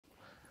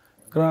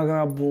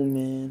Gra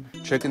booming.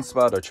 Chicken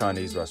spot or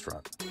Chinese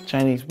restaurant?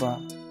 Chinese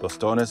spot.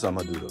 Tostones or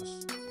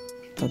maduros?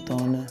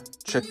 Totone.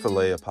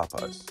 Chick-fil-A or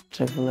Popeyes?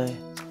 Chick-fil-A.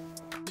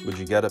 Would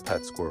you get a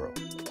pet squirrel?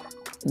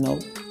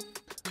 Nope.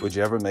 Would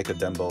you ever make a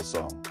Dembo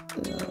song?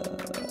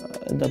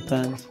 It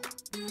depends.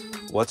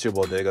 What's your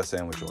bodega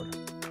sandwich order?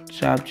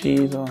 Chopped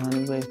cheese or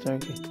honey glazed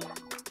turkey?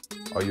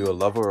 Are you a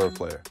lover or a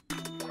player?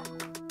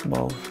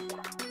 Both.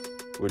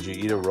 Would you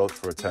eat a roach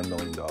for $10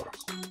 million?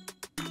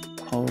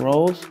 Oh,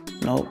 rolls?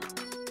 Nope.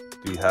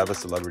 Do you have a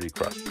celebrity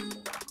crush?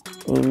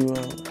 Ruby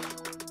rolls.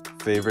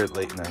 Favorite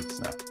late night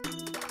snack?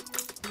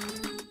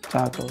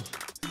 Tacos.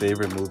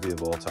 Favorite movie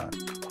of all time?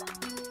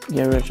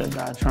 Get Rich or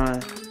Die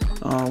Trying.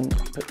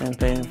 And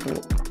Paying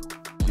Fruit.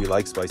 Do you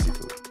like spicy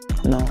food?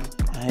 No,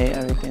 I hate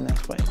everything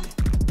that's spicy.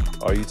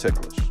 Are you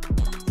ticklish?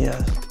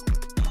 Yes.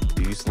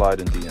 Do you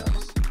slide in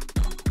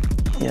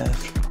DMs?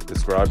 Yes.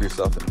 Describe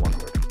yourself in one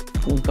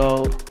word.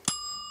 Goat.